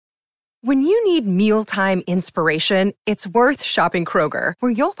When you need mealtime inspiration, it's worth shopping Kroger,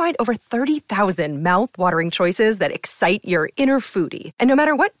 where you'll find over 30,000 mouth-watering choices that excite your inner foodie. And no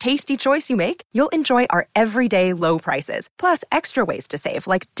matter what tasty choice you make, you'll enjoy our everyday low prices, plus extra ways to save,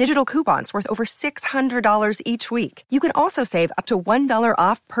 like digital coupons worth over $600 each week. You can also save up to $1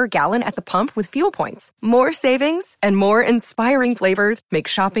 off per gallon at the pump with fuel points. More savings and more inspiring flavors make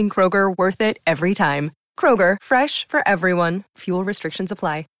shopping Kroger worth it every time. Kroger, fresh for everyone. Fuel restrictions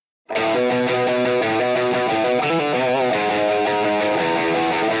apply. All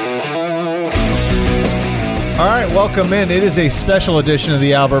right, welcome in. It is a special edition of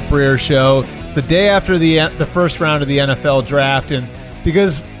the Albert Breer Show, the day after the first round of the NFL draft, and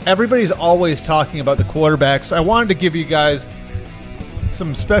because everybody's always talking about the quarterbacks, I wanted to give you guys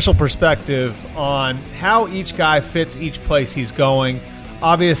some special perspective on how each guy fits each place he's going.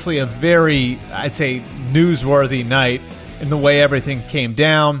 Obviously, a very, I'd say, newsworthy night in the way everything came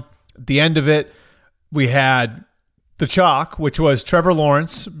down. At the end of it, we had the chalk, which was Trevor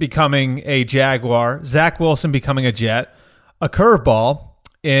Lawrence becoming a Jaguar, Zach Wilson becoming a Jet, a curveball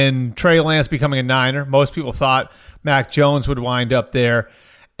in Trey Lance becoming a Niner. Most people thought Mac Jones would wind up there.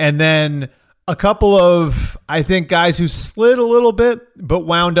 And then a couple of, I think, guys who slid a little bit but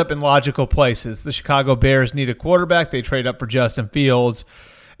wound up in logical places. The Chicago Bears need a quarterback. They trade up for Justin Fields.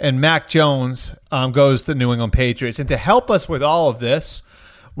 And Mac Jones goes to New England Patriots. And to help us with all of this,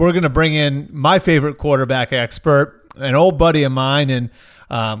 we're going to bring in my favorite quarterback expert, an old buddy of mine, and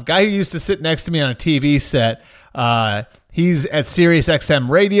guy who used to sit next to me on a TV set. He's at Sirius XM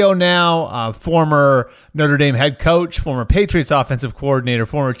Radio now, former Notre Dame head coach, former Patriots offensive coordinator,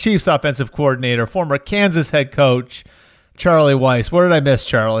 former Chiefs offensive coordinator, former Kansas head coach, Charlie Weiss. What did I miss,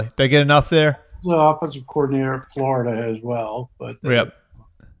 Charlie? Did I get enough there? The offensive coordinator at Florida as well, but yep.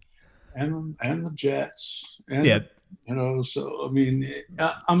 And the Jets, and yeah. So I mean,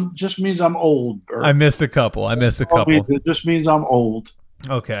 just means I'm old. Bert. I missed a couple. It just means I'm old.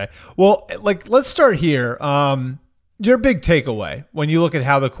 Okay. Well, let's start here. Your big takeaway when you look at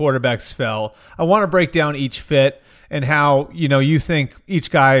how the quarterbacks fell. I want to break down each fit and how you think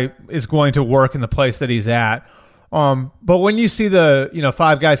each guy is going to work in the place that he's at. But when you see the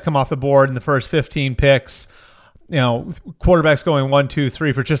 5 guys come off the board in the first 15 picks. Quarterbacks going 1, 2,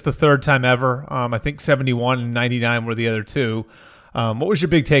 3 for just the third time ever. I think 71 and 99 were the other two. What was your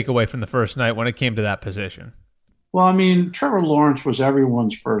big takeaway from the first night when it came to that position? Well, I mean, Trevor Lawrence was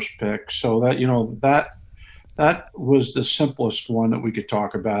everyone's first pick, so that was the simplest one that we could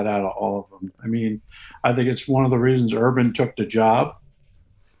talk about out of all of them. I mean, I think it's one of the reasons Urban took the job,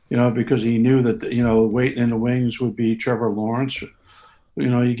 because he knew that waiting in the wings would be Trevor Lawrence.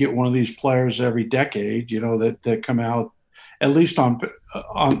 You get one of these players every decade, that come out at least on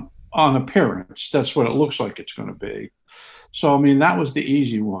appearance. That's what it looks like it's going to be. So, I mean, that was the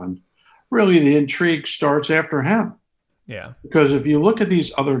easy one. Really, the intrigue starts after him. Yeah. Because if you look at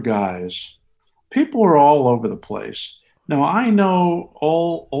these other guys, people are all over the place. Now, I know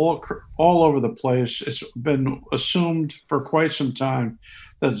all over the place, it's been assumed for quite some time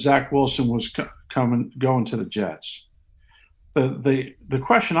that Zach Wilson was going to the Jets. The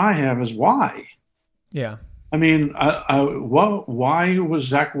question I have is why? Yeah. I mean, why was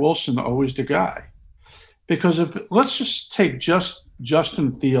Zach Wilson always the guy? Because let's just take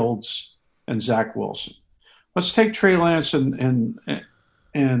Justin Fields and Zach Wilson. Let's take Trey Lance and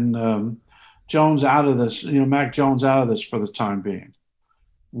Jones out of this. Mac Jones out of this for the time being.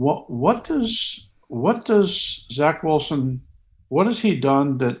 What does Zach Wilson? What has he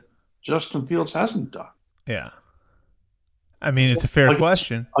done that Justin Fields hasn't done? Yeah. I mean, it's a fair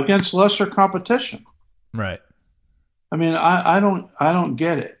question. Against lesser competition. Right. I mean, I don't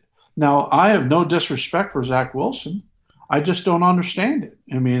get it. Now, I have no disrespect for Zach Wilson. I just don't understand it.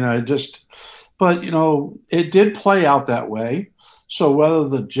 I mean, but it did play out that way. So whether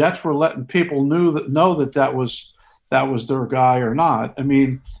the Jets were letting people know that was their guy or not, I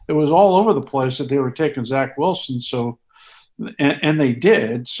mean, it was all over the place that they were taking Zach Wilson. So, and they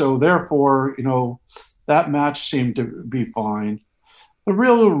did. So therefore, that match seemed to be fine. The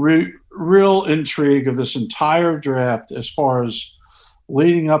real intrigue of this entire draft, as far as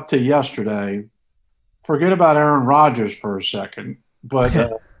leading up to yesterday, forget about Aaron Rodgers for a second,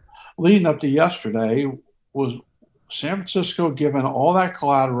 but leading up to yesterday was San Francisco giving all that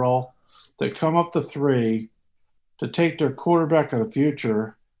collateral to come up to 3 to take their quarterback of the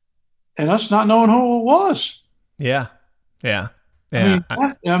future, and us not knowing who it was. Yeah.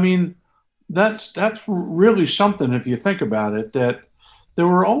 I mean, that's really something if you think about it, that there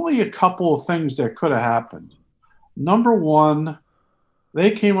were only a couple of things that could have happened. Number one,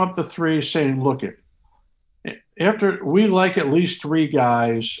 they came up to 3 saying, look, after we like at least three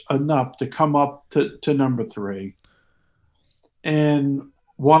guys enough to come up to number three, and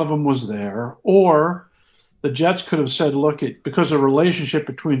one of them was there, or the Jets could have said, "Look, because of the relationship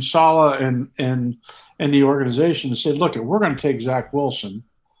between Saleh and the organization, said, look, we're going to take Zach Wilson.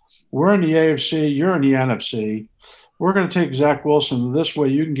 We're in the AFC, you're in the NFC. We're going to take Zach Wilson. This way,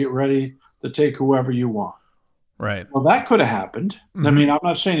 you can get ready to take whoever you want." Right. Well, that could have happened. Mm-hmm. I mean, I'm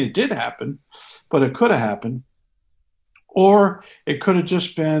not saying it did happen, but it could have happened. Or it could have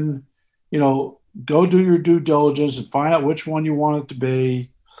just been, go do your due diligence and find out which one you want it to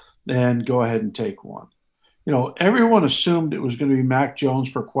be, and go ahead and take one. Everyone assumed it was going to be Mac Jones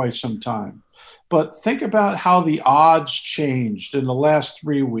for quite some time. But think about how the odds changed in the last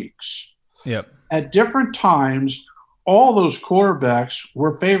 3 weeks. Yep. At different times, all those quarterbacks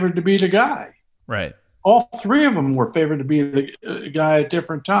were favored to be the guy. Right. All three of them were favored to be the guy at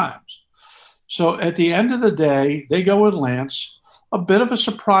different times. So at the end of the day, they go with Lance. A bit of a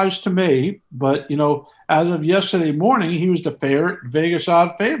surprise to me, but, as of yesterday morning, he was the Vegas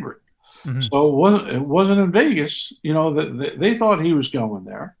odd favorite. Mm-hmm. So it wasn't in Vegas, that they thought he was going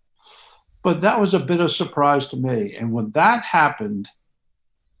there. But that was a bit of a surprise to me. And when that happened,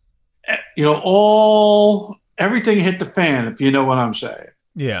 everything hit the fan, if you know what I'm saying.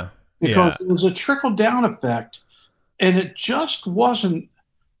 Yeah. Because it was a trickle-down effect, and it just wasn't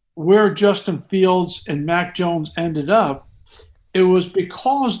where Justin Fields and Mac Jones ended up. It was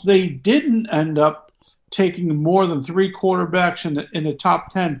because they didn't end up taking more than three quarterbacks in the top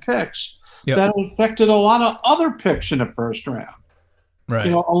 10 picks. Yep. That affected a lot of other picks in the first round.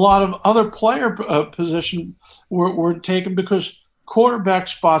 Right. A lot of other player position were taken because quarterback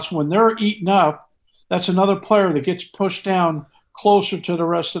spots, when they're eaten up, that's another player that gets pushed down closer to the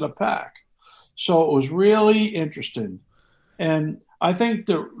rest of the pack. So it was really interesting. And I think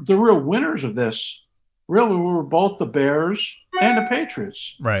the real winners of this really were both the Bears and the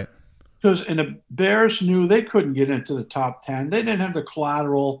Patriots. Right. Because the Bears knew they couldn't get into the top 10. They didn't have the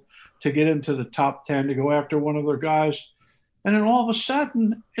collateral to get into the top 10 to go after one of their guys. And then all of a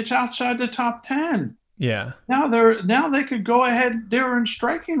sudden, it's outside the top 10. Yeah. Now they could go ahead. They were in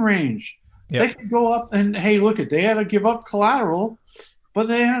striking range. Yep. They could go up and, hey, look, they had to give up collateral, but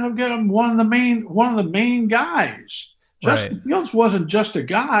they ended up getting one of the main guys. Justin Fields wasn't just a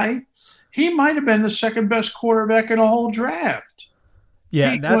guy. He might have been the second best quarterback in the whole draft.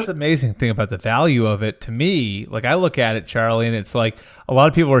 Yeah, and that's the amazing thing about the value of it to me. Like, I look at it, Charlie, and it's like a lot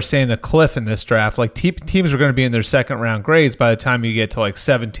of people are saying the cliff in this draft. Like, teams are going to be in their second round grades by the time you get to like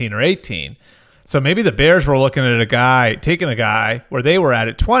 17 or 18. So maybe the Bears were looking at taking a guy where they were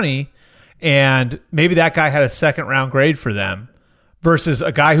at 20, and maybe that guy had a second round grade for them versus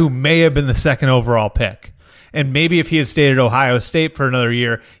a guy who may have been the second overall pick. And maybe if he had stayed at Ohio State for another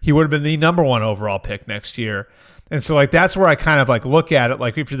year, he would have been the number one overall pick next year. And so, like, that's where I kind of like look at it.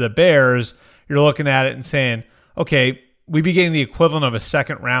 Like, if you're the Bears, you're looking at it and saying, okay, we'd be getting the equivalent of a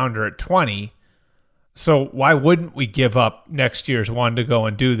second rounder at 20. So why wouldn't we give up next year's one to go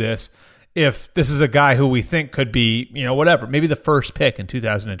and do this if this is a guy who we think could be, whatever, maybe the first pick in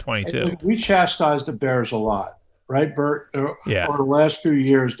 2022? We chastised the Bears a lot, right, Bert? Yeah. Over the last few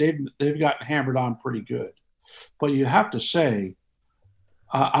years, they've gotten hammered on pretty good. But you have to say,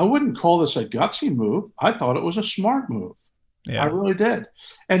 I wouldn't call this a gutsy move. I thought it was a smart move. Yeah. I really did.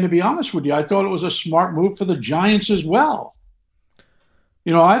 And to be honest with you, I thought it was a smart move for the Giants as well.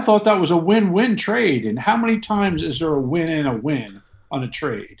 I thought that was a win-win trade. And how many times is there a win and a win on a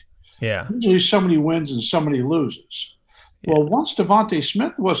trade? Yeah. Usually somebody wins and somebody loses. Yeah. Well, once Devontae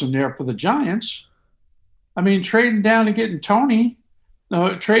Smith wasn't there for the Giants, trading down and getting Tony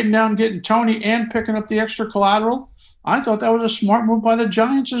and picking up the extra collateral, I thought that was a smart move by the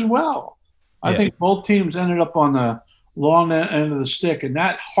Giants as well. I think both teams ended up on the long end of the stick, and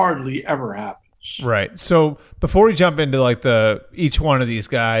that hardly ever happens. Right. So before we jump into like each one of these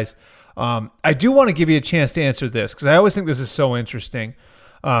guys, I do want to give you a chance to answer this because I always think this is so interesting.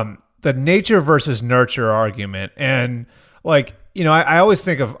 The nature versus nurture argument. And like, I always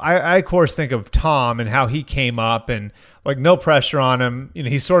think of, I of course think of Tom and how he came up and like no pressure on him.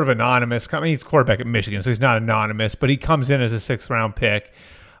 He's sort of anonymous. He's quarterback at Michigan, so he's not anonymous, but he comes in as a 6th round pick.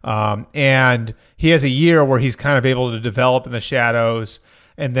 And he has a year where he's kind of able to develop in the shadows.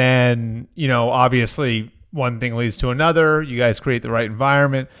 And then, obviously one thing leads to another. You guys create the right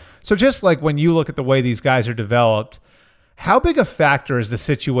environment. So just like when you look at the way these guys are developed, how big a factor is the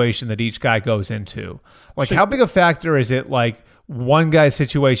situation that each guy goes into? Like, how big a factor is it like one guy's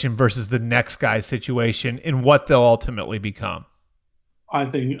situation versus the next guy's situation in what they'll ultimately become? I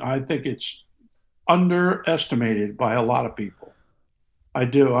think it's underestimated by a lot of people. I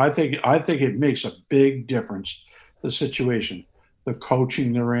do. I think it makes a big difference. The situation, the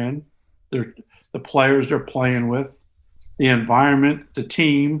coaching they're in, they're, the players they're playing with, the environment, the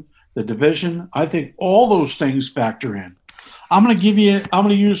team, the division. I think all those things factor in. I'm going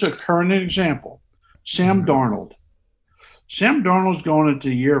to use a current example. Sam Mhm. Darnold. Sam Darnold's going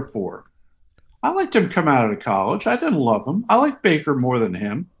into year 4. I liked him come out of college. I didn't love him. I liked Baker more than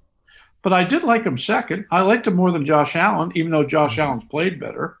him, but I did like him second. I liked him more than Josh Allen, even though Josh Mhm. Allen's played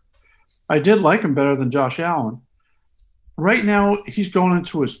better. I did like him better than Josh Allen. Right now, he's going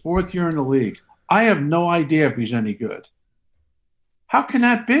into his 4th year in the league. I have no idea if he's any good. How can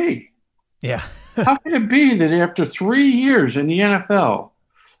that be? Yeah. How can it be that after 3 years in the NFL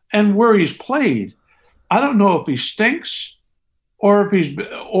and where he's played, I don't know if he stinks or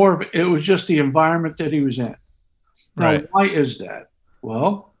if it was just the environment that he was in. Now, Right. why is that?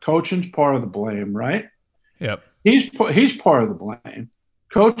 Well, coaching's part of the blame, right? Yep. He's part of the blame.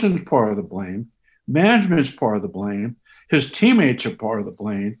 Coaching's part of the blame. Management's part of the blame. His teammates are part of the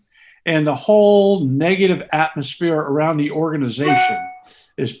blame, and the whole negative atmosphere around the organization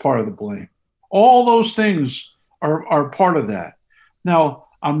is part of the blame. All those things are part of that. Now,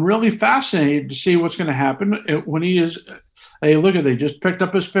 I'm really fascinated to see what's going to happen when he is. Hey, look at they just picked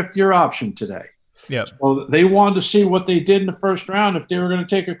up his 5th-year option today. Yep. Well, they wanted to see what they did in the first round if they were going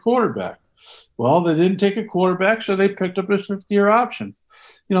to take a quarterback. Well, they didn't take a quarterback, so they picked up his 5th-year option.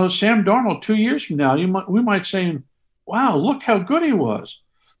 Sam Darnold, 2 years from now, we might say, wow, look how good he was.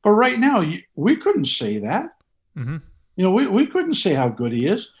 But right now, we couldn't say that. Hmm. We couldn't say how good he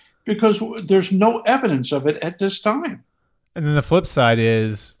is because there's no evidence of it at this time. And then the flip side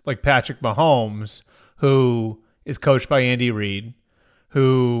is like Patrick Mahomes, who is coached by Andy Reid,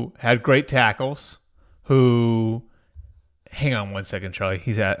 who had great tackles, who hang on one second, Charlie.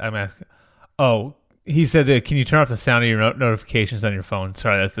 I'm asking. Oh, he said, "Can you turn off the sound of your notifications on your phone?"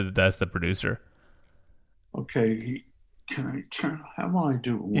 Sorry, that's the producer. Okay, can I turn? How will I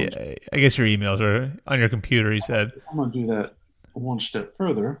do it? Yeah, I guess your emails are on your computer. He said, I'm going to do that one step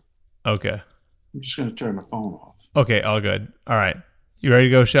further. "Okay, I'm just going to turn the phone off. okay, all good. All right, you ready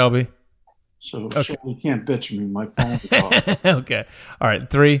to go, Shelby?" So Okay. Shelby can't bitch me. My phone is off. Okay. All right.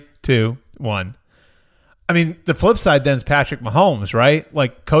 3, 2, 1. I mean, the flip side then is Patrick Mahomes, right?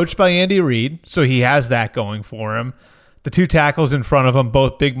 Like coached by Andy Reid, so he has that going for him. The 2 tackles in front of him,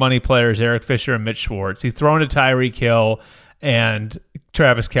 both big money players, Eric Fisher and Mitch Schwartz. He's thrown to Tyreek Hill and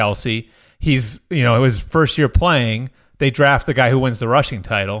Travis Kelce. He's, his first year playing, they draft the guy who wins the rushing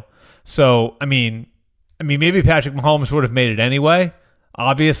title. So, I mean, maybe Patrick Mahomes would have made it anyway.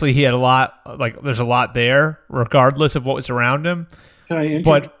 Obviously, he had a lot, like there's a lot there, regardless of what was around him. Can I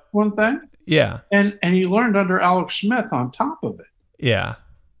interject one thing? Yeah. And he learned under Alex Smith on top of it. Yeah.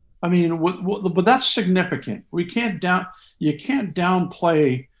 I mean, but that's significant. You can't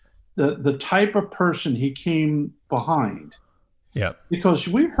downplay the type of person he came behind. Yeah. Because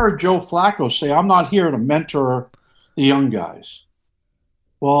we've heard Joe Flacco say, "I'm not here to mentor the young guys."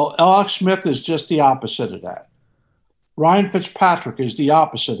 Well, Alex Smith is just the opposite of that. Ryan Fitzpatrick is the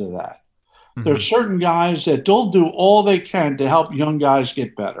opposite of that. Mm-hmm. There are certain guys that they'll do all they can to help young guys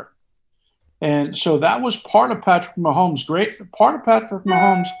get better. And so that was part of Patrick Mahomes'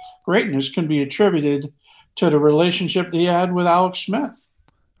 greatness can be attributed to the relationship he had with Alex Smith.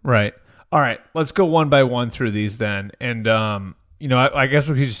 Right. All right. Let's go one by one through these then. And, I guess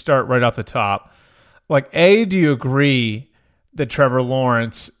we could just start right off the top. Like, do you agree that Trevor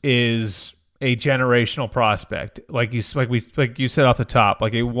Lawrence is a generational prospect? Like you said off the top,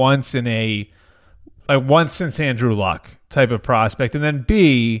 like a once since Andrew Luck type of prospect. And then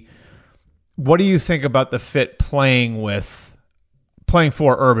B, what do you think about the fit playing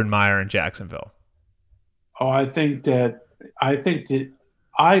for Urban Meyer in Jacksonville? Oh, I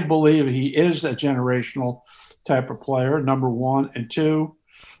believe he is a generational type of player, number one. And two,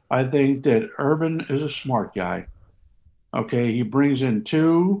 I think that Urban is a smart guy. Okay, he brings in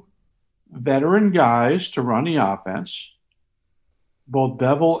 2 veteran guys to run the offense, both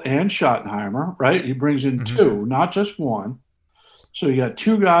Bevel and Schottenheimer, right? He brings in 2, not just one. So you got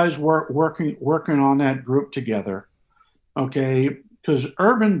 2 guys working on that group together, okay? Because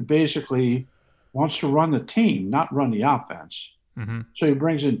Urban basically wants to run the team, not run the offense. Mm-hmm. So he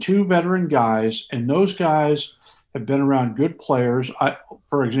brings in 2 veteran guys, and those guys have been around good players.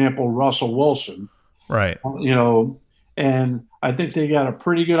 For example, Russell Wilson, right? And I think they got a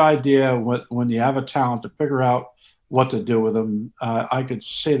pretty good idea when you have a talent to figure out what to do with them. I could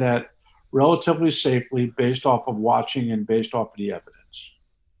say that relatively safely based off of watching and based off of the evidence.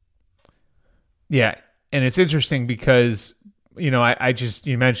 Yeah, and it's interesting because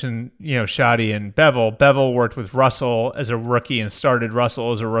you mentioned, Shoddy and Bevel. Bevel worked with Russell as a rookie and started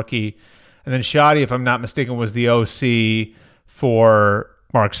Russell as a rookie. And then Shoddy, if I'm not mistaken, was the OC for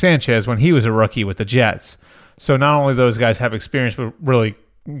Mark Sanchez when he was a rookie with the Jets. So not only those guys have experience with really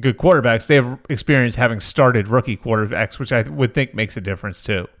good quarterbacks, they have experience having started rookie quarterbacks, which I would think makes a difference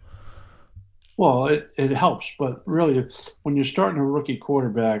too. Well, it helps, but really, when you're starting a rookie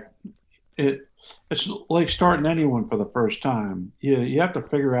quarterback, it's like starting anyone for the first time. You have to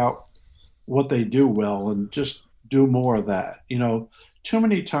figure out what they do well and just do more of that. Too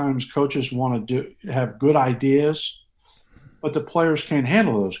many times coaches want to have good ideas, but the players can't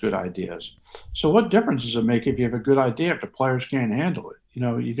handle those good ideas. So what difference does it make if you have a good idea if the players can't handle it?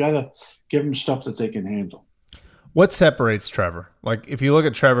 You got to give them stuff that they can handle. What separates Trevor? Like, if you look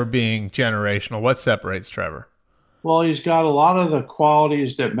at Trevor being generational, what separates Trevor? Well, he's got a lot of the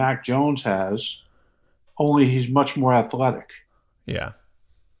qualities that Mac Jones has, only he's much more athletic. Yeah.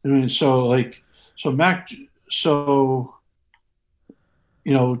 I mean, Trevor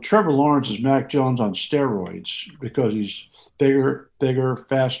Lawrence is Mac Jones on steroids because he's bigger,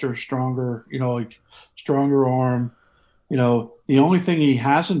 faster, stronger, stronger arm. The only thing he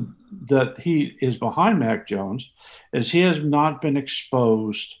hasn't that he is behind Mac Jones is he has not been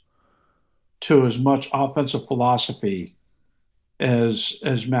exposed to as much offensive philosophy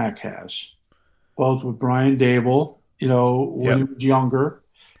as Mac has, both with Brian Dable, when he was younger,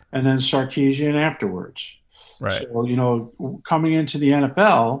 and then Sarkisian afterwards. Right. So, coming into the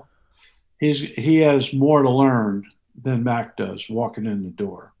NFL, he has more to learn than Mac does walking in the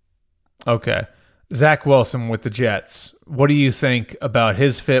door. Okay. Zach Wilson with the Jets. What do you think about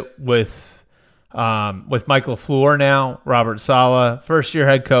his fit with Mike LaFleur now, Robert Saleh, first-year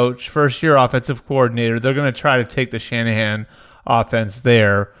head coach, first-year offensive coordinator? They're going to try to take the Shanahan offense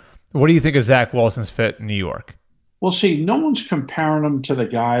there. What do you think of Zach Wilson's fit in New York? Well, see, no one's comparing him to the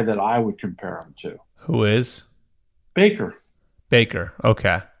guy that I would compare him to. Who is? Baker. Baker.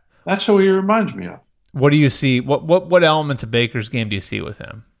 Okay. That's who he reminds me of. What do you see? What elements of Baker's game do you see with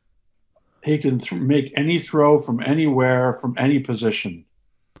him? He can make any throw from anywhere, from any position,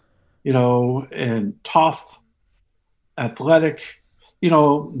 and tough, athletic.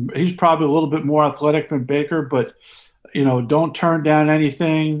 He's probably a little bit more athletic than Baker, but, don't turn down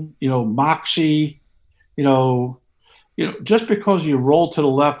anything, moxie, just because you roll to the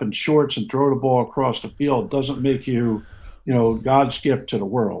left in shorts and throw the ball across the field doesn't make you, God's gift to the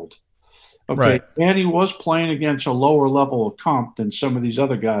world. Okay. Right. And he was playing against a lower level of comp than some of these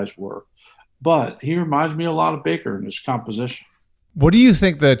other guys were. But he reminds me a lot of Baker in his composition. What do you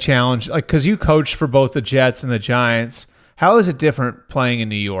think the challenge, because you coached for both the Jets and the Giants, how is it different playing in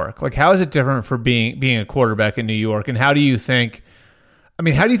New York? How is it different for being a quarterback in New York? And how do you think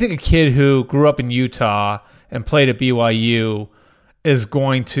a kid who grew up in Utah and played at BYU is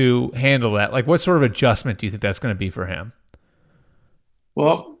going to handle that? What sort of adjustment do you think that's going to be for him?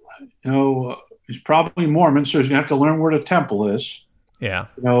 Well, he's probably Mormon, so he's going to have to learn where the temple is. Yeah.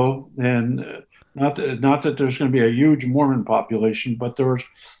 And not that there's going to be a huge Mormon population, but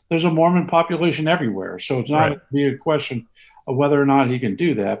there's a Mormon population everywhere. So it's not going to be a question of whether or not he can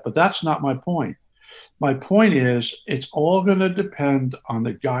do that. But that's not my point. My point is it's all going to depend on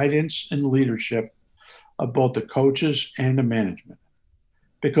the guidance and leadership of both the coaches and the management.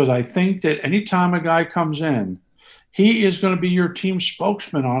 Because I think that anytime a guy comes in, he is going to be your team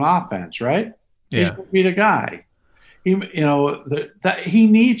spokesman on offense, right? Yeah. He's going to be the guy. He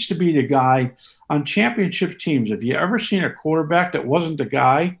needs to be the guy on championship teams. Have you ever seen a quarterback that wasn't the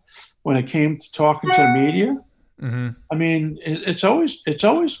guy when it came to talking to the media? Mm-hmm. I mean, it's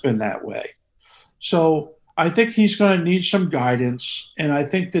always been that way. So I think he's going to need some guidance, and I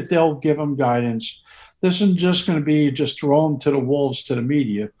think that they'll give him guidance. This isn't just going to be just throw him to the wolves, to the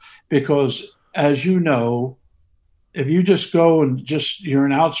media, because as you know, if you just go and you're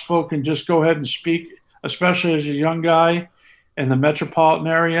an outspoken, just go ahead and speak, especially as a young guy in the metropolitan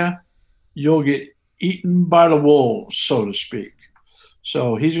area, you'll get eaten by the wolves, so to speak.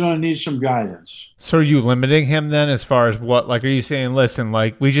 So he's going to need some guidance. So are you limiting him then as far as what, are you saying, listen,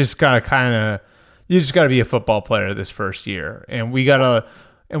 we just got to you just got to be a football player this first year, and we got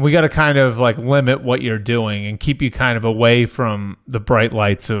to kind of limit what you're doing and keep you kind of away from the bright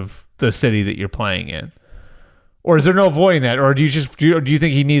lights of the city that you're playing in? Or is there no avoiding that? Or do you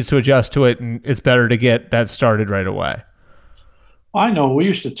think he needs to adjust to it and it's better to get that started right away? I know we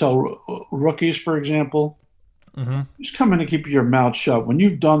used to tell rookies, for example, just come in and keep your mouth shut. When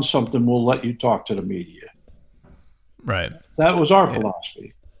you've done something, we'll let you talk to the media. Right. That was our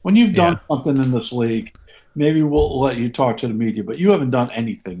philosophy. When you've done something in this league, maybe we'll let you talk to the media, but you haven't done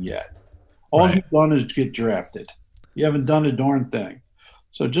anything yet. All you've done is get drafted. You haven't done a darn thing.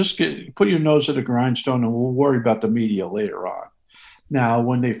 So just put your nose to the grindstone, and we'll worry about the media later on. Now,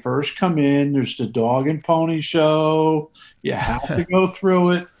 when they first come in, there's the dog and pony show. You have to go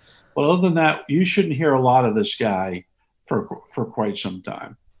through it. But other than that, you shouldn't hear a lot of this guy for quite some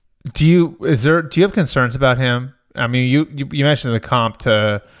time. Do you have concerns about him? I mean, you mentioned the comp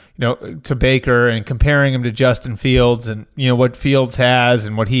to to Baker and comparing him to Justin Fields and what Fields has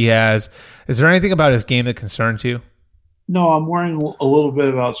and what he has. Is there anything about his game that concerns you? No, I'm worrying a little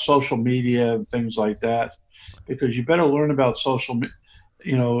bit about social media and things like that, because you better learn about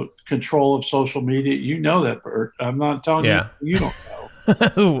control of social media. You know that, Bert. I'm not telling you don't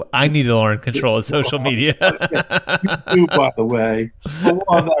know. I need to learn control of social media. You do, by the way. But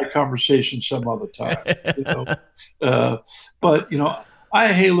we'll have that conversation some other time. But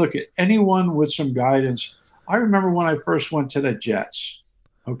hey, look, at anyone with some guidance. I remember when I first went to the Jets.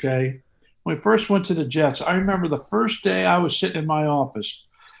 Okay, when I first went to the Jets, I remember the first day I was sitting in my office,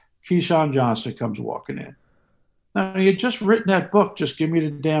 Keyshawn Johnson comes walking in. Now, he had just written that book, Just Give Me the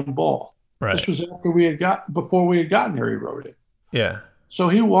Damn Ball. Right. This was before we had gotten there, he wrote it. Yeah. So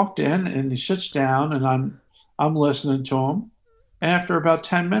he walked in and he sits down, and I'm listening to him. And after about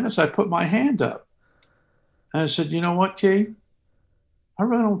 10 minutes, I put my hand up. And I said, you know what, Key? I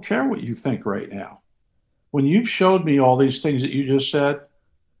really don't care what you think right now. When you've showed me all these things that you just said,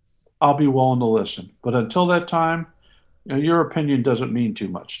 I'll be willing to listen. But until that time, your opinion doesn't mean too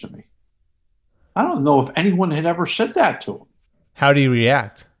much to me. I don't know if anyone had ever said that to him. How do you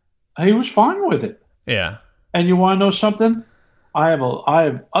react? He was fine with it. Yeah. And you want to know something? I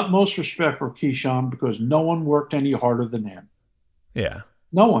have utmost respect for Keyshawn because no one worked any harder than him. Yeah.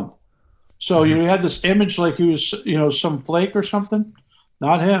 No one. So you had this image like he was, some flake or something.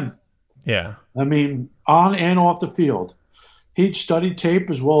 Not him. Yeah. I mean, on and off the field, he'd studied tape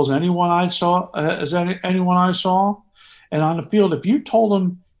as well as anyone I saw. And on the field, if you told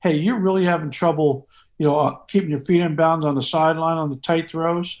him, hey, you're really having trouble, keeping your feet in bounds on the sideline on the tight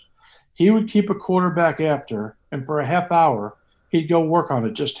throws, he would keep a quarterback after, and for a half hour, he'd go work on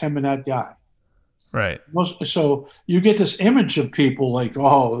it, just him and that guy. Right. So you get this image of people like,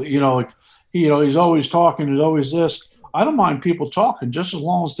 he's always talking, there's always this. I don't mind people talking just as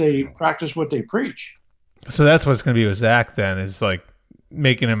long as they practice what they preach. So that's what's going to be with Zach then, is like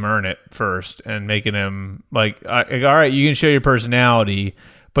making him earn it first and making him like, all right, you can show your personality,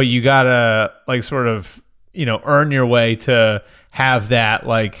 but you got to like sort of, earn your way to have that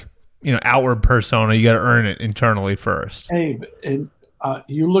like, outward persona. You got to earn it internally first. Hey, and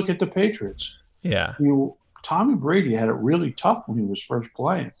you look at the Patriots. Yeah. Tommy Brady had it really tough when he was first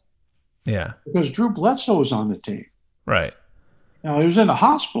playing. Yeah. Because Drew Bledsoe was on the team. Right. Now, he was in the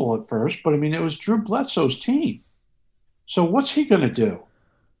hospital at first, but, it was Drew Bledsoe's team. So what's he going to do?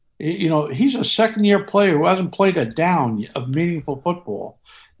 He's a second-year player who hasn't played a down of meaningful football.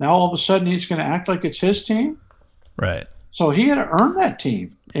 Now, all of a sudden, he's going to act like it's his team? Right. So he had to earn that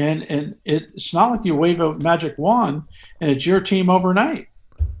team. And it's not like you wave a magic wand and it's your team overnight.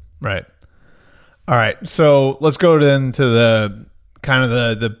 Right. All right. So let's go then to the kind of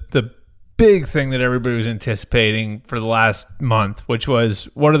the big thing that everybody was anticipating for the last month, which was,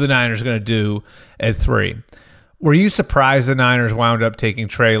 what are the Niners going to do at 3? Were you surprised the Niners wound up taking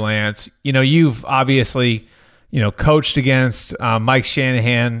Trey Lance? You've obviously, coached against Mike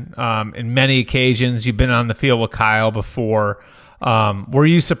Shanahan in many occasions. You've been on the field with Kyle before. Were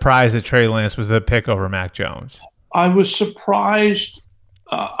you surprised that Trey Lance was the pick over Mac Jones? I was surprised.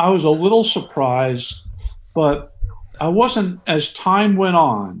 I was a little surprised, but I wasn't as time went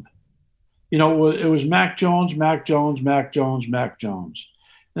on. It was Mac Jones, Mac Jones, Mac Jones, Mac Jones.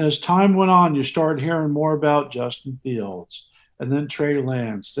 And as time went on, you started hearing more about Justin Fields, and then Trey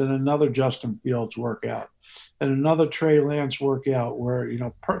Lance, then another Justin Fields workout, and another Trey Lance workout where,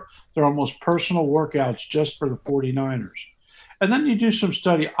 they're almost personal workouts just for the 49ers. And then you do some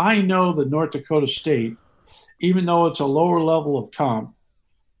study. I know that North Dakota State, even though it's a lower level of comp,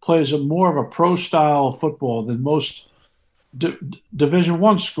 plays more of a pro style of football than most Division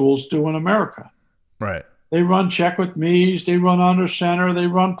I schools do in America. Right. They run check with me's, they run under center, they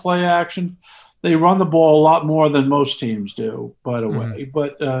run play action. They run the ball a lot more than most teams do, by the way.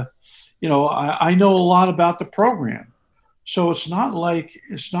 But, I know a lot about the program. So it's not like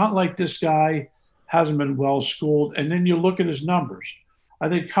this guy hasn't been well schooled. And then you look at his numbers. I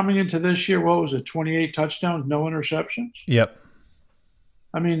think coming into this year, 28 touchdowns, no interceptions? Yep.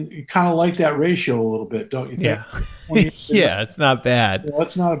 You kind of like that ratio a little bit, don't you think? Yeah. Yeah, it's not bad. Well,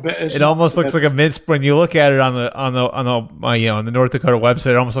 it's not a bad. It almost looks like a misprint when you look at it on the North Dakota website.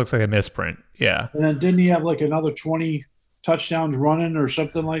 It almost looks like a misprint. Yeah. And then didn't he have like another 20 touchdowns running or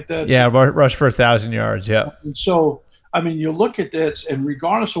something like that. Yeah, rush for 1,000 yards. Yeah. And so, I mean, you look at this, and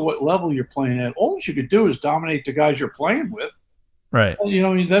regardless of what level you're playing at, all you could do is dominate the guys you're playing with. Right. You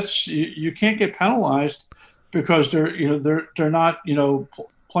know, I mean, that's you can't get penalized because they're not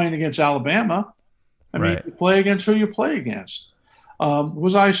playing against Alabama. I mean, you play against who you play against.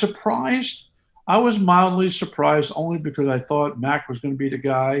 Was I surprised? I was mildly surprised only because I thought Mac was going to be the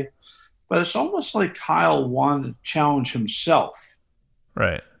guy. But it's almost like Kyle wanted to challenge himself.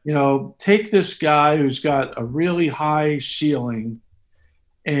 Right. You know, take this guy who's got a really high ceiling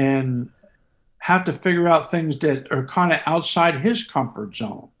and have to figure out things that are kind of outside his comfort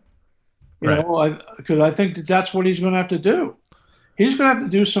zone. You know, because I think that's what he's going to have to do. He's going to have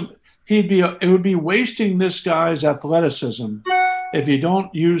to do some. It would be wasting this guy's athleticism if you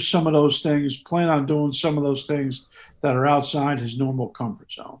don't use some of those things. Plan on doing some of those things that are outside his normal comfort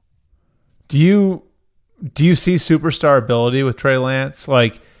zone. Do you see superstar ability with Trey Lance?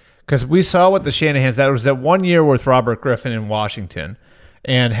 Like, because we saw what the Shanahans, that was that 1 year with Robert Griffin in Washington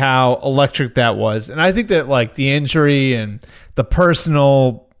and how electric that was. And I think that like the injury and the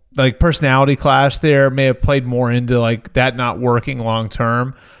personality clash there may have played more into like that not working long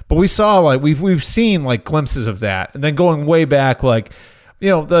term. But we saw like we've seen like glimpses of that. And then going way back, like, you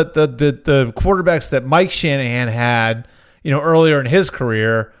know, the quarterbacks that Mike Shanahan had, you know, earlier in his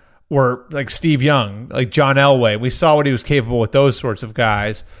career were like Steve Young, like John Elway. We saw what he was capable with those sorts of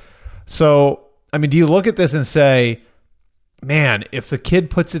guys. So, I mean, do you look at this and say, man, if the kid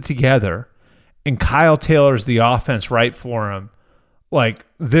puts it together and Kyle tailors the offense right for him, like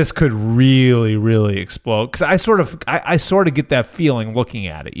this could really, really explode? Because I sort of get that feeling looking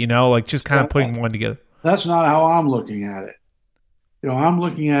at it, you know, like just kind of putting one together. That's not how I'm looking at it. You know, I'm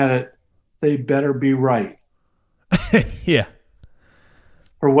looking at it, they better be right. Yeah.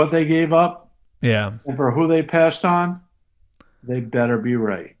 For what they gave up, yeah, and for who they passed on, they better be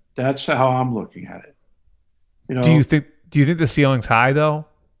right. That's how I'm looking at it. You know, do you think the ceiling's high though?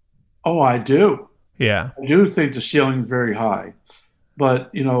 Oh, I do. Yeah, I do think the ceiling's very high, but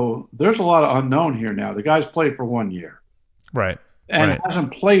you know, there's a lot of unknown here now. The guy's played for 1 year, right, and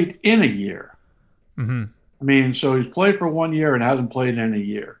hasn't played in a year. Mm-hmm. I mean, so he's played for 1 year and hasn't played in a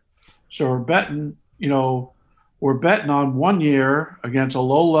year. So we're betting, we're betting on 1 year against a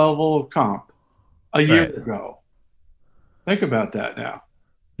low level of comp a year ago. Think about that now.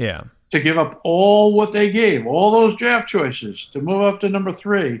 Yeah. To give up all what they gave, all those draft choices, to move up to number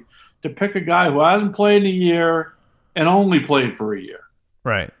 3, to pick a guy who hasn't played in a year and only played for a year.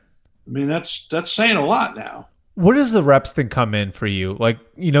 Right. I mean, that's saying a lot now. What does the reps thing come in for you? Like,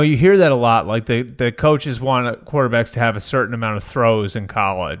 you know, you hear that a lot. Like the coaches want quarterbacks to have a certain amount of throws in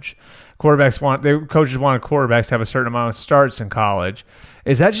college. Coaches want quarterbacks to have a certain amount of starts in college.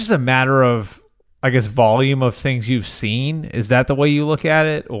 Is that just a matter of, I guess, volume of things you've seen? Is that the way you look at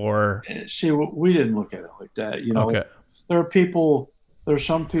it, or? See, we didn't look at it like that. You know, okay. There's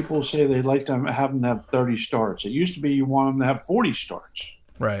some people say they'd like to have them have 30 starts. It used to be you want them to have 40 starts.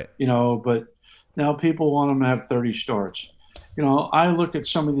 Right. You know, but now people want them to have 30 starts. You know, I look at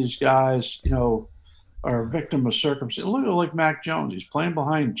some of these guys, you know, are a victim of circumstance. Look at like Mac Jones. He's playing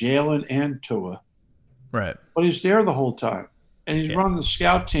behind Jalen and Tua. Right. But he's there the whole time. And he's running the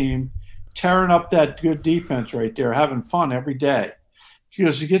scout team, tearing up that good defense right there, having fun every day.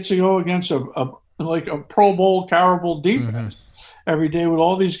 Because he gets to go against a Pro Bowl caliber defense every day with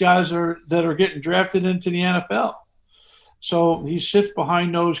all these guys that are getting drafted into the NFL. So he sits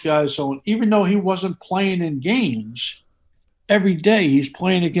behind those guys. So even though he wasn't playing in games, every day he's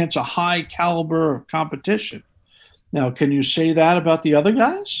playing against a high caliber of competition. Now, can you say that about the other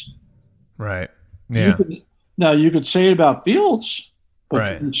guys? Right. Yeah. You could say it about Fields, but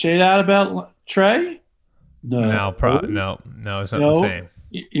right. Can you say that about Trey? No, no, it's not the same.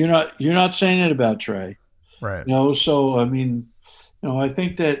 You're not saying it about Trey. Right. So I mean, I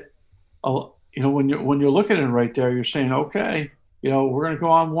think that when you're looking at it right there, you're saying, okay, we're going to go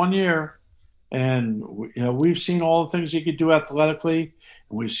on 1 year. And we've seen all the things he could do athletically,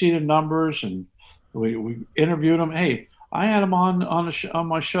 and we see the numbers, and we interviewed him. Hey, I had him on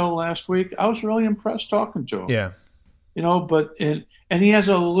my show last week. I was really impressed talking to him. Yeah, but he has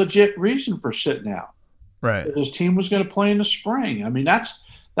a legit reason for sitting out. Right, his team was going to play in the spring. I mean, that's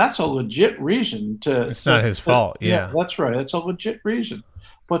a legit reason to. It's not his fault. Yeah, that's right. That's a legit reason,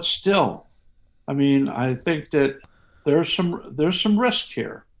 but still, I mean, I think that there's some risk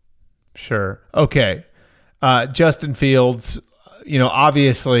here. Sure. Okay. Justin Fields,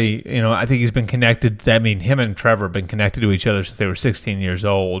 obviously, I think he's been connected. Him and Trevor have been connected to each other since they were 16 years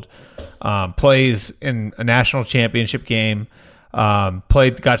old. Plays in a national championship game. Got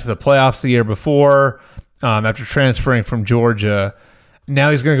to the playoffs the year before. after transferring from Georgia.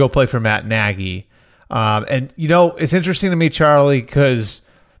 Now he's going to go play for Matt Nagy. And, it's interesting to me, Charlie, because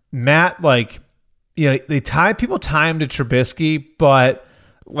Matt, people tie him to Trubisky, but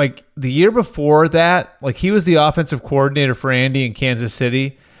the year before that, he was the offensive coordinator for Andy in Kansas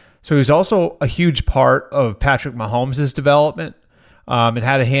City. So he was also a huge part of Patrick Mahomes' development and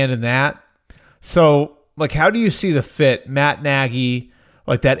had a hand in that. So, how do you see the fit, Matt Nagy,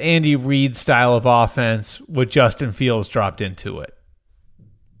 that Andy Reid style of offense with Justin Fields dropped into it?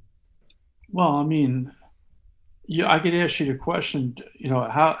 Well, I mean, I could ask you the question,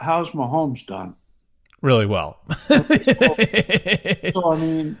 how's Mahomes done? Really well. So, I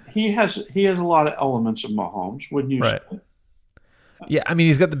mean, he has a lot of elements of Mahomes, wouldn't you say? Yeah, I mean,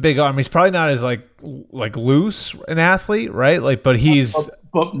 he's got the big arm. He's probably not as loose an athlete, right? But he's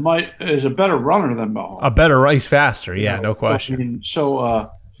is a better runner than Mahomes. He's faster. Yeah, no question. I mean,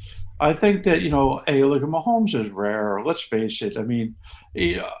 I think that hey, look, Mahomes is rare. Let's face it. I mean,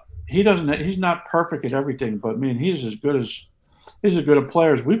 he's not perfect at everything, but I mean, he's as good a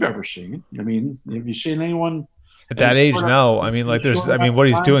player as we've ever seen. I mean, have you seen anyone at that age? No. I mean, what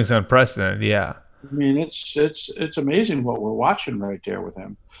he's doing is unprecedented. Yeah. I mean, it's amazing what we're watching right there with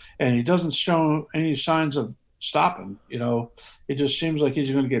him, and he doesn't show any signs of stopping. It just seems like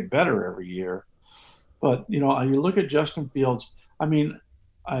he's going to get better every year. But you look at Justin Fields. I mean,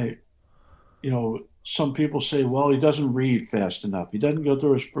 some people say, well, he doesn't read fast enough. He doesn't go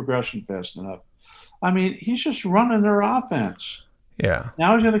through his progression fast enough. I mean, he's just running their offense. Yeah.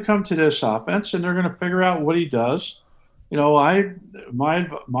 Now he's going to come to this offense, and they're going to figure out what he does. My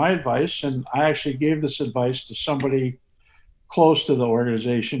advice, and I actually gave this advice to somebody close to the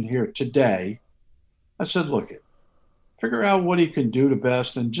organization here today. I said, figure out what he can do the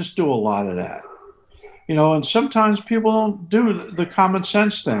best and just do a lot of that. And sometimes people don't do the common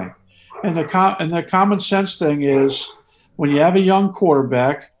sense thing. And the common sense thing is when you have a young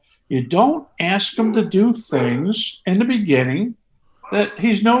quarterback, you don't ask him to do things in the beginning that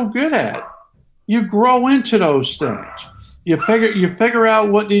he's no good at. You grow into those things. You figure out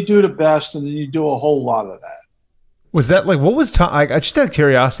what they do the best, and then you do a whole lot of that. Was that what was Tom? I just had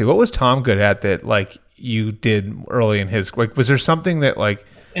curiosity. What was Tom good at that you did early in his? Was there something that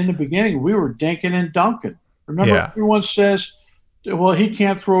in the beginning we were dinking and dunking? Remember, everyone says, "Well, he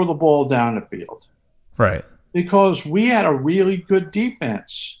can't throw the ball down the field," right? Because we had a really good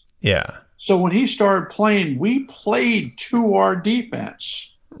defense. Yeah. So when he started playing, we played to our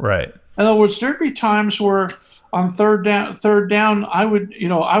defense. Right. In other words, there'd be times where on third down, I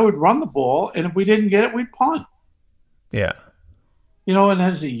would run the ball, and if we didn't get it, we'd punt. Yeah. And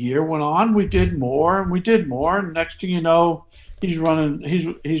as the year went on, we did more, and next thing you know, he's winning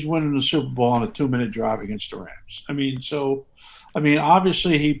the Super Bowl on a 2-minute drive against the Rams.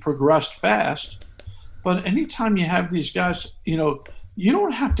 Obviously he progressed fast, but anytime you have these guys, you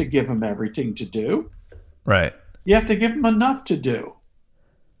don't have to give them everything to do. Right. You have to give them enough to do.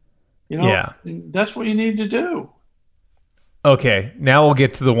 That's what you need to do. Okay, now we'll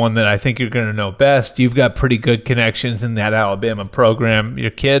get to the one that I think you're going to know best. You've got pretty good connections in that Alabama program. Your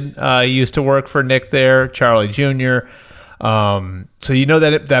kid used to work for Nick there, Charlie Jr. So you know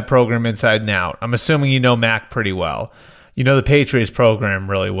that program inside and out. I'm assuming you know Mac pretty well. You know the Patriots program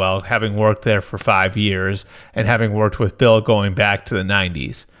really well, having worked there for 5 years and having worked with Bill going back to the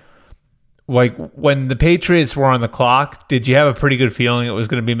 90s. When the Patriots were on the clock, did you have a pretty good feeling it was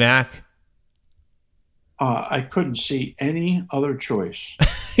going to be Mac? I couldn't see any other choice.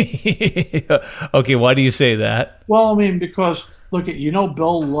 Okay, why do you say that? Well, because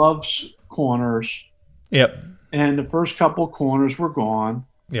Bill loves corners. Yep. And the first couple of corners were gone.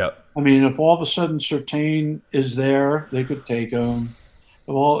 Yep. If all of a sudden Surtain is there, they could take him.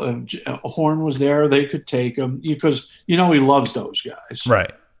 If Horn was there, they could take him because he loves those guys.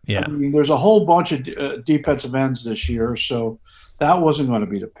 Right. Yeah. There's a whole bunch of defensive ends this year, so that wasn't going to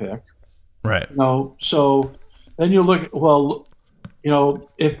be the pick. Right. So then you look. Well,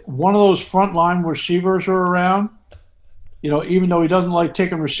 if one of those frontline receivers are around, even though he doesn't like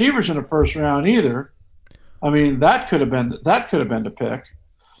taking receivers in the first round either, that could have been the pick.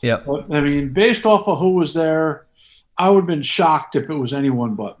 Yeah. But based off of who was there, I would have been shocked if it was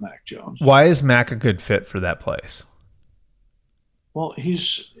anyone but Mac Jones. Why is Mac a good fit for that place? Well,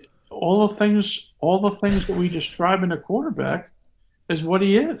 he's all the things that we describe in a quarterback is what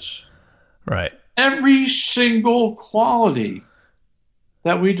he is. Right. Every single quality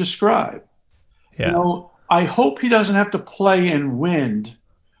that we describe. Yeah. I hope he doesn't have to play in wind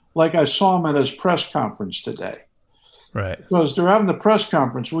like I saw him at his press conference today. Right. because they're having the press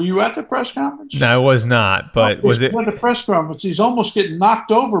conference. Were you at the press conference? No, I was not, but was it? At the press conference, he's almost getting knocked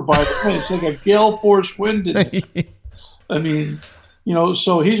over by the wind. It's like a gale force wind in it. I mean,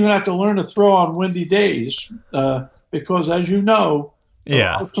 so he's going to have to learn to throw on windy days because, as you know, there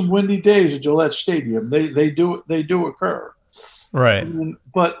are some windy days at Gillette Stadium. They do occur. Right.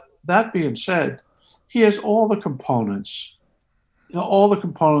 But that being said, he has all the components. All the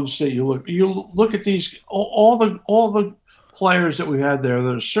components that you look at these all the players that we had there.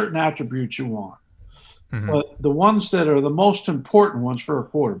 There's certain attributes you want, but the ones that are the most important ones for a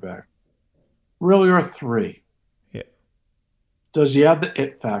quarterback really are three. Yeah. Does he have the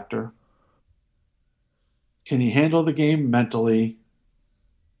it factor? Can he handle the game mentally?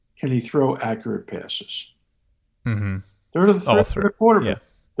 Can he throw accurate passes? Mm-hmm. They're the three for the quarterback. Yeah.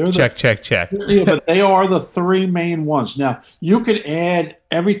 Check. Yeah, but they are the three main ones. Now, you could add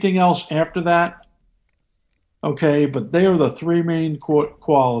everything else after that, okay, but they are the three main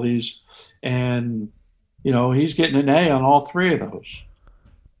qualities, and, he's getting an A on all three of those.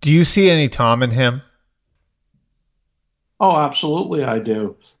 Do you see any Tom in him? Oh, absolutely I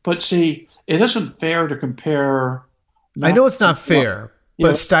do. But see, it isn't fair to compare. I know it's not fair,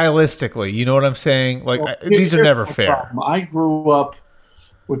 but stylistically, you know what I'm saying? Like, these are never fair. Problem. I grew up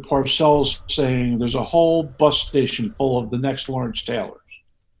with Parcells saying there's a whole bus station full of the next Lawrence Taylors.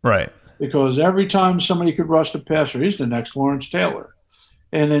 Right. Because every time somebody could rush the passer, he's the next Lawrence Taylor.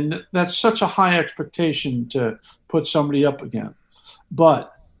 And then that's such a high expectation to put somebody up again.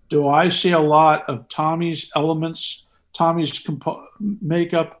 But do I see a lot of Tommy's elements, Tommy's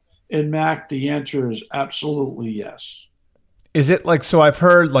makeup in Mac? The answer is absolutely yes. Is it like, so I've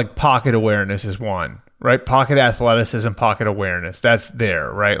heard like pocket awareness is one, right? Pocket athleticism, pocket awareness. That's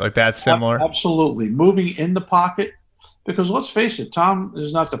there, right? Like that's similar? Absolutely. Moving in the pocket, because let's face it, Tom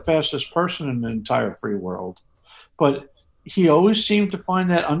is not the fastest person in the entire free world, but he always seemed to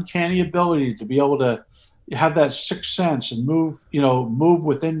find that uncanny ability to be able to have that sixth sense and move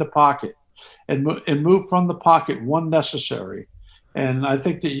within the pocket and move from the pocket when necessary. And I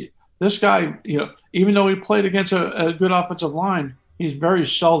think that this guy, even though he played against a good offensive line, he's very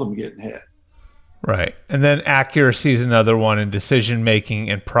seldom getting hit. Right. And then accuracy is another one, and decision making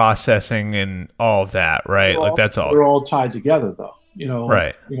and processing and all of that, right? That's all. They're all tied together though.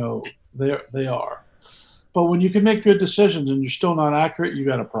 Right. They are. But when you can make good decisions and you're still not accurate, you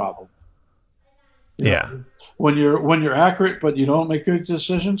got a problem. When you're accurate but you don't make good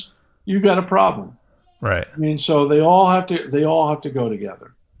decisions, you got a problem. Right. I mean, so they all have to go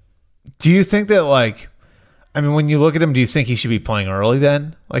together. Do you think that, like, when you look at him, do you think he should be playing early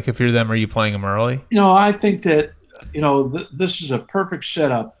then? Like, if you're them, are you playing him early? I think that, this is a perfect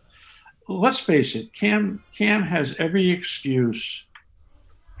setup. Let's face it, Cam has every excuse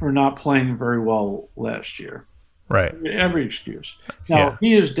for not playing very well last year. Right. Every excuse. Now,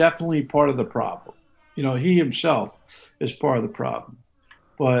 he is definitely part of the problem. He himself is part of the problem.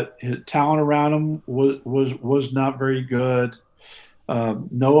 But his talent around him was not very good.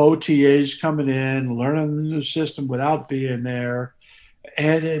 No OTAs coming in, learning the new system without being there,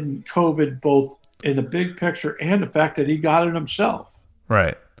 and in COVID, both in the big picture and the fact that he got it himself.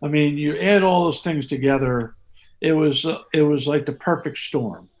 Right. I mean, you add all those things together, it was like the perfect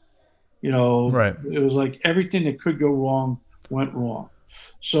storm. Right. It was like everything that could go wrong went wrong.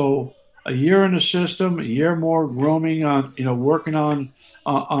 So a year in the system, a year more grooming on, working on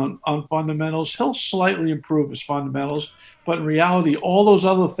fundamentals. He'll slightly improve his fundamentals, but in reality, all those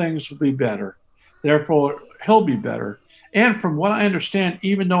other things will be better. Therefore, he'll be better. And from what I understand,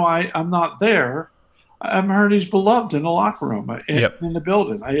 even though I'm not there, I'm heard he's beloved in the locker room, in the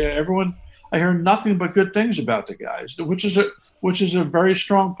building. I hear nothing but good things about the guys, which is a very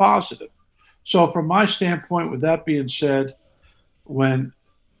strong positive. So from my standpoint, with that being said, when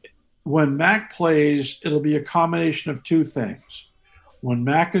Mac plays, it'll be a combination of two things. When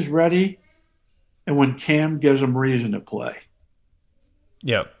Mac is ready and when Cam gives him reason to play.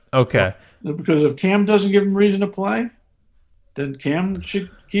 Yep. Okay. So, because if Cam doesn't give him reason to play, then Cam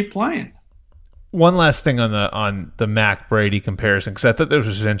should keep playing. One last thing on the Mac Brady comparison, because I thought this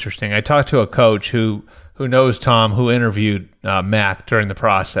was interesting. I talked to a coach who knows Tom, who interviewed Mac during the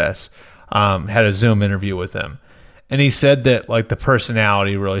process, had a Zoom interview with him. And he said that, like, the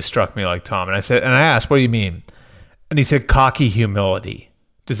personality really struck me like Tom. And I asked, what do you mean? And he said, cocky humility.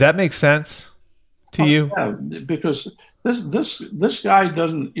 Does that make sense to you? Yeah, because this guy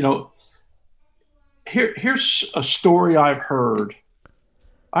doesn't, here's a story I've heard.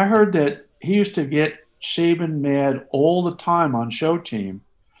 I heard that he used to get Saban mad all the time on Show Team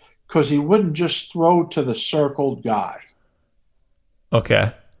because he wouldn't just throw to the circled guy.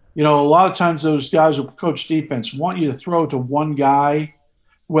 Okay. You know, a lot of times those guys who coach defense want you to throw to one guy,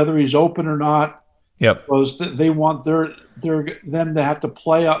 whether he's open or not. Yep. Because they want them to have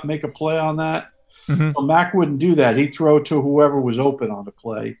to make a play on that. Mm-hmm. So Mac wouldn't do that. He'd throw to whoever was open on the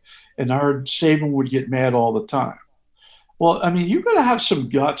play, and I heard Saban would get mad all the time. Well, I mean, you've got to have some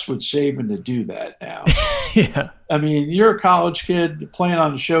guts with Saban to do that now. Yeah. I mean, you're a college kid playing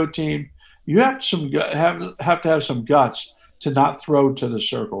on the show team. You have to have some guts to not throw to the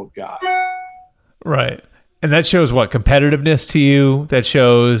circled guy. Right. And that shows what? Competitiveness to you? That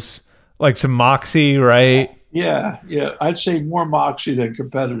shows like some moxie, right? Yeah. I'd say more moxie than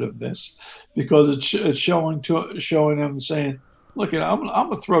competitiveness, because it's showing them saying, look, I'm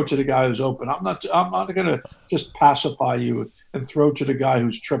gonna throw to the guy who's open. I'm not gonna just pacify you and throw to the guy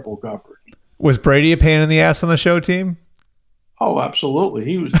who's triple covered. Was Brady a pain in the ass on the show team? Oh, absolutely.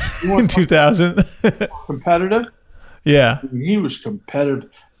 He was in 2000. competitive. Yeah. I mean, he was competitive.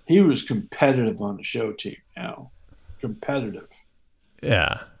 He was competitive on the show team. Competitive.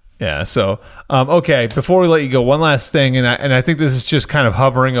 Yeah. Yeah. So, okay. Before we let you go, one last thing, and I think this is just kind of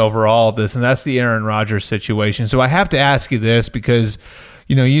hovering over all of this, and that's the Aaron Rodgers situation. So I have to ask you this because,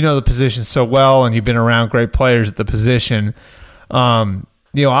 you know the position so well, and you've been around great players at the position.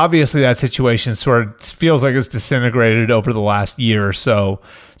 Obviously that situation sort of feels like it's disintegrated over the last year or so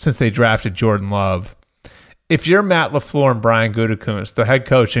since they drafted Jordan Love. If you're Matt LaFleur and Brian Gutekunst, the head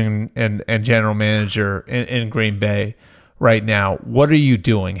coach and general manager in Green Bay right now, what are you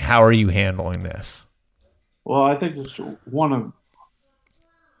doing? How are you handling this? Well, I think it's one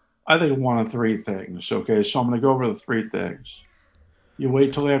of three things. Okay, so I'm going to go over the three things. You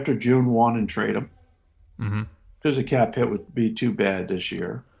wait till after June 1 and trade him, because the cap hit would be too bad this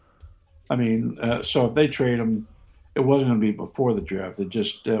year. I mean, so if they trade him, it wasn't going to be before the draft. It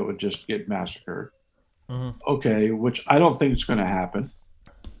would just get massacred. Okay, which I don't think it's going to happen.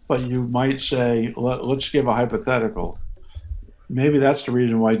 But you might say, let's give a hypothetical. Maybe that's the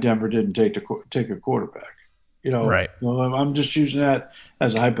reason why Denver didn't take a quarterback. Right. I'm just using that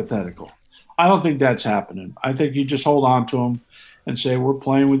as a hypothetical. I don't think that's happening. I think you just hold on to him and say, we're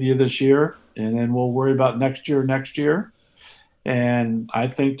playing with you this year, and then we'll worry about next year. And I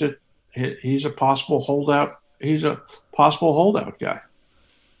think that he's a possible holdout. He's a possible holdout guy.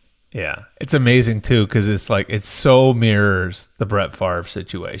 Yeah, it's amazing too, because it's like it so mirrors the Brett Favre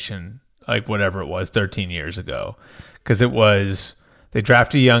situation, like whatever it was 13 years ago, because it was they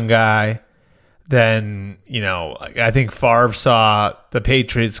drafted a young guy, then I think Favre saw the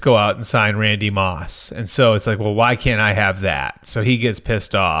Patriots go out and sign Randy Moss, and so it's like, well, why can't I have that? So he gets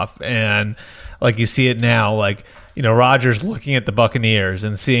pissed off, and like you see it now, like Rodgers looking at the Buccaneers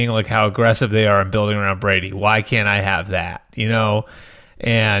and seeing like how aggressive they are in building around Brady. Why can't I have that?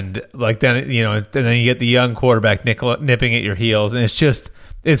 And like then then you get the young quarterback nipping at your heels, and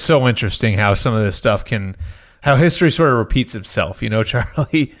it's so interesting how some of this stuff how history sort of repeats itself,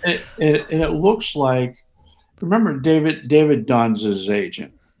 Charlie. And it looks like, remember David Dunn's his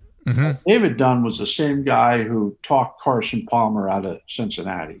agent. David Dunn was the same guy who talked Carson Palmer out of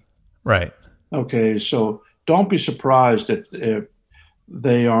Cincinnati. Right. Okay, so don't be surprised if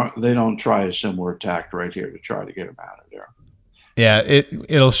they don't try a similar tact right here to try to get him out of there. Yeah,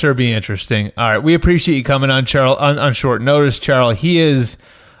 it'll sure be interesting. All right, we appreciate you coming on, Charles, on short notice, Charles. He is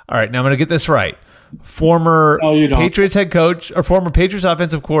all right. Now I'm going to get this right. Former Patriots head coach, or former Patriots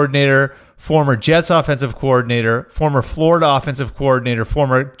offensive coordinator, former Jets offensive coordinator, former Florida offensive coordinator,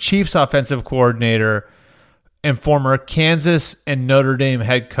 former Chiefs offensive coordinator, and former Kansas and Notre Dame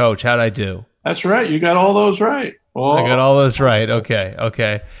head coach. How'd I do? That's right. You got all those right. Oh. I got all those right.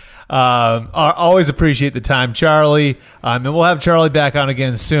 Okay. Always appreciate the time, Charlie. And we'll have Charlie back on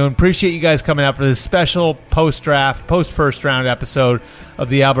again soon. Appreciate you guys coming out for this special post-first round episode of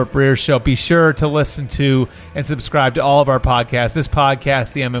the Albert Breer Show. Be sure to listen to and subscribe to all of our podcasts. This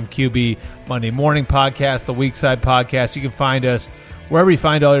podcast, the MMQB Monday Morning Podcast, the Weekside Podcast. You can find us wherever you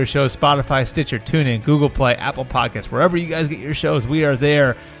find all your shows, Spotify, Stitcher, TuneIn, Google Play, Apple Podcasts, wherever you guys get your shows, we are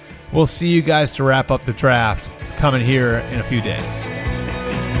there. We'll see you guys to wrap up the draft coming here in a few days.